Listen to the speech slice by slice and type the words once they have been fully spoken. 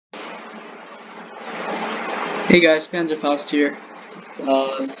Hey guys, Panzerfaust here.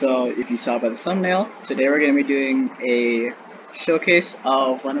 So if you saw by the thumbnail, today we're going to be doing a showcase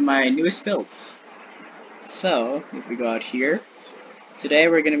of one of my newest builds. So if we go out here, today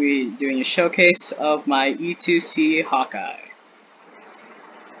we're going to be doing a showcase of my E2C Hawkeye.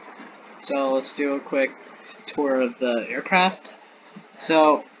 So let's do a quick tour of the aircraft.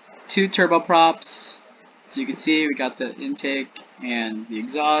 So two turboprops. As you can see, we got the intake and the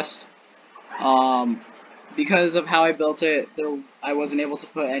exhaust. Because of how I built it, I wasn't able to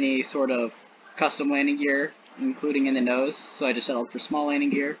put any sort of custom landing gear, including in the nose, so I just settled for small landing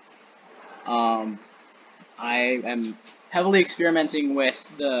gear. I am heavily experimenting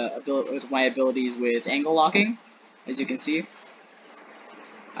with my abilities with angle locking, as you can see.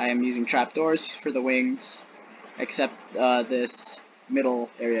 I am using trapdoors for the wings, except this middle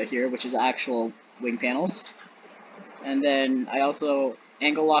area here, which is actual wing panels. And then I also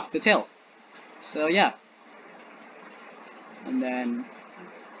angle lock the tail. So yeah. And then,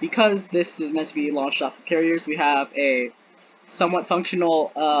 because this is meant to be launched off of carriers, we have a somewhat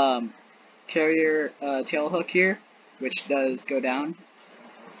functional carrier tail hook here, which does go down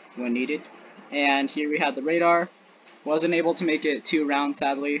when needed. And here we have the radar. Wasn't able to make it too round,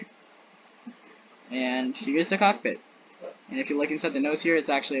 sadly. And here's the cockpit. And if you look inside the nose here,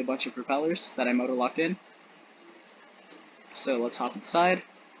 it's actually a bunch of propellers that I motor locked in. So let's hop inside.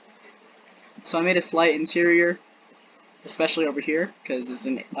 So I made a slight interior, especially over here, because it's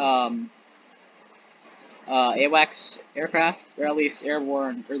an AWACS aircraft, or at least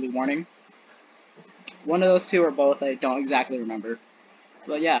airborne early warning. One of those two or both, I don't exactly remember.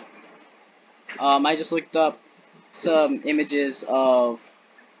 But yeah, I just looked up some images of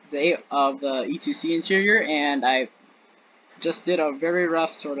the E2C interior, and I just did a very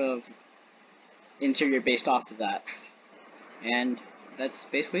rough sort of interior based off of that. And that's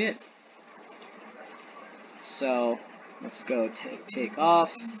basically it. So let's go take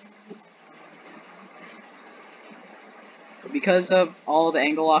off. Because of all the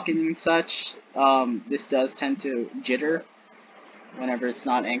angle locking and such, this does tend to jitter whenever it's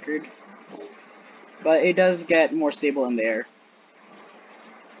not anchored. But it does get more stable in the air.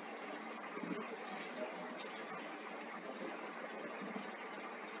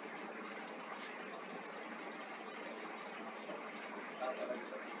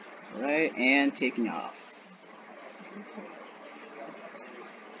 Alright, and taking off.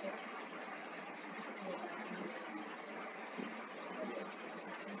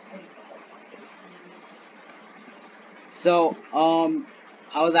 So,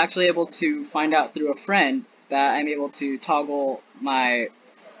 I was actually able to find out through a friend that I'm able to toggle my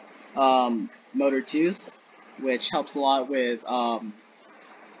motor 2s, which helps a lot with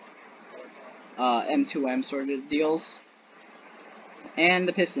M2M sort of deals. And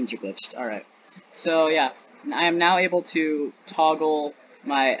the pistons are glitched. Alright. So yeah, I am now able to toggle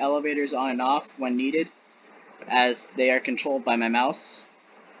my elevators on and off when needed, as they are controlled by my mouse.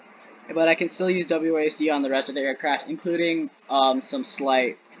 But I can still use WASD on the rest of the aircraft, including some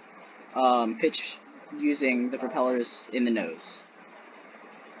slight pitch using the propellers in the nose.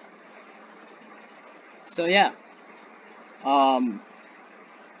 So yeah,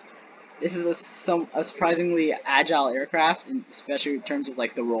 this is a surprisingly agile aircraft, especially in terms of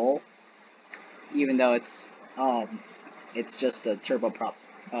like the roll, even though it's just a turboprop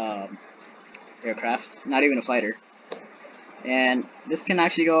aircraft, not even a fighter. And this can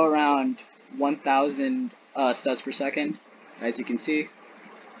actually go around 1,000 studs per second, as you can see,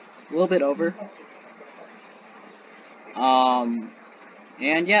 a little bit over. And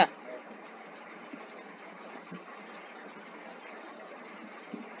yeah.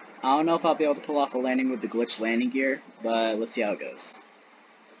 I don't know if I'll be able to pull off a landing with the glitched landing gear, but let's see how it goes.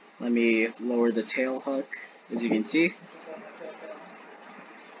 Let me lower the tail hook, as you can see.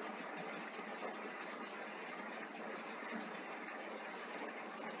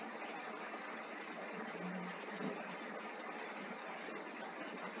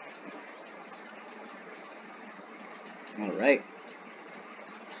 Alright.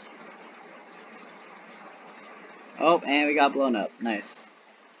 Oh, and we got blown up. Nice.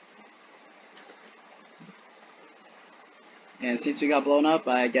 And since we got blown up,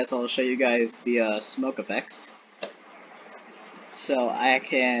 I guess I'll show you guys the smoke effects. So I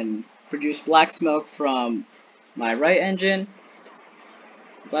can produce black smoke from my right engine,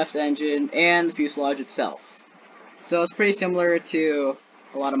 left engine, and the fuselage itself. So it's pretty similar to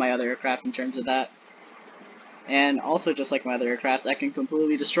a lot of my other aircraft in terms of that. And also, just like my other aircraft, I can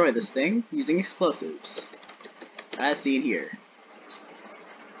completely destroy this thing using explosives, as seen here.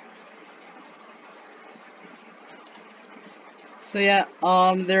 So yeah,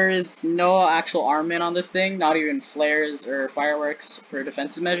 there is no actual armament on this thing, not even flares or fireworks for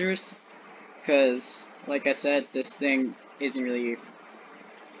defensive measures, because, like I said, this thing isn't really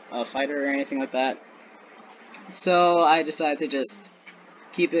a fighter or anything like that. So I decided to just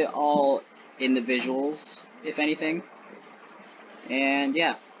keep it all in the visuals, if anything, and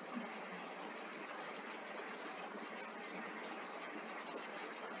yeah.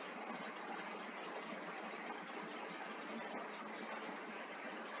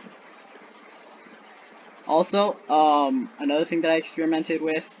 Also, another thing that I experimented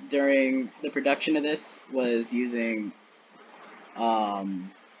with during the production of this was using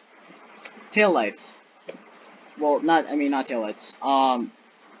tail lights. Well, not tail lights.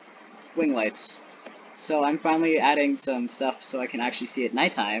 Wing lights. So I'm finally adding some stuff so I can actually see at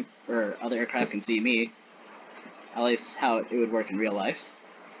nighttime, or other aircraft can see me. At least how it would work in real life.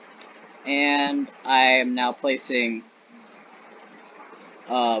 And I am now placing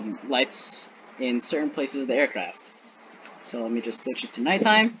lights in certain places of the aircraft. So let me just switch it to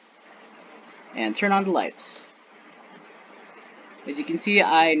nighttime and turn on the lights. As you can see,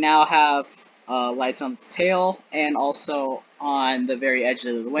 I now have lights on the tail and also on the very edge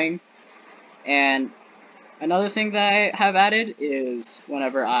of the wing. And another thing that I have added is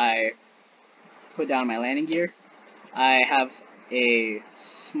whenever I put down my landing gear, I have a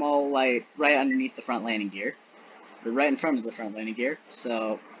small light right underneath the front landing gear, or right in front of the front landing gear,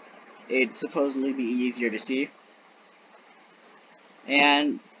 so it'd supposedly be easier to see.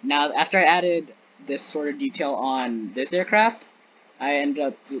 And now, after I added this sort of detail on this aircraft, I ended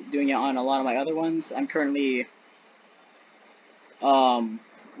up doing it on a lot of my other ones. I'm currently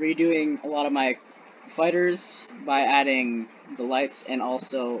redoing a lot of my fighters by adding the lights and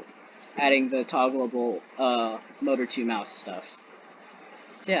also adding the toggleable motor to mouse stuff.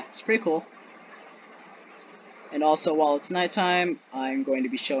 So yeah, it's pretty cool. And also, while it's nighttime, I'm going to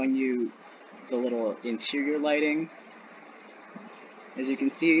be showing you the little interior lighting. As you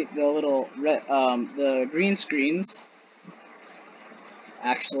can see, the little red, the green screens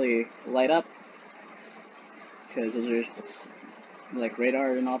actually light up because those are like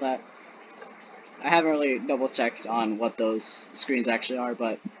radar and all that. I haven't really double checked on what those screens actually are,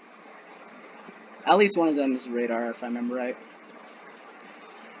 but at least one of them is radar, if I remember right.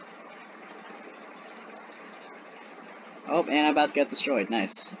 Oh, and I'm about to get destroyed.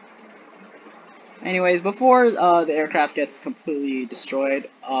 Nice. Anyways, before the aircraft gets completely destroyed,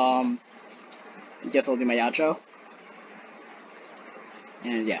 I guess I'll do my outro.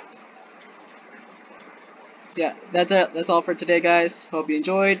 And yeah. So yeah, that's it. That's all for today, guys. Hope you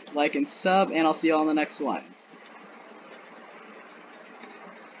enjoyed. Like and sub, and I'll see you all in the next one.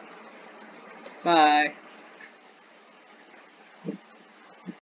 Bye.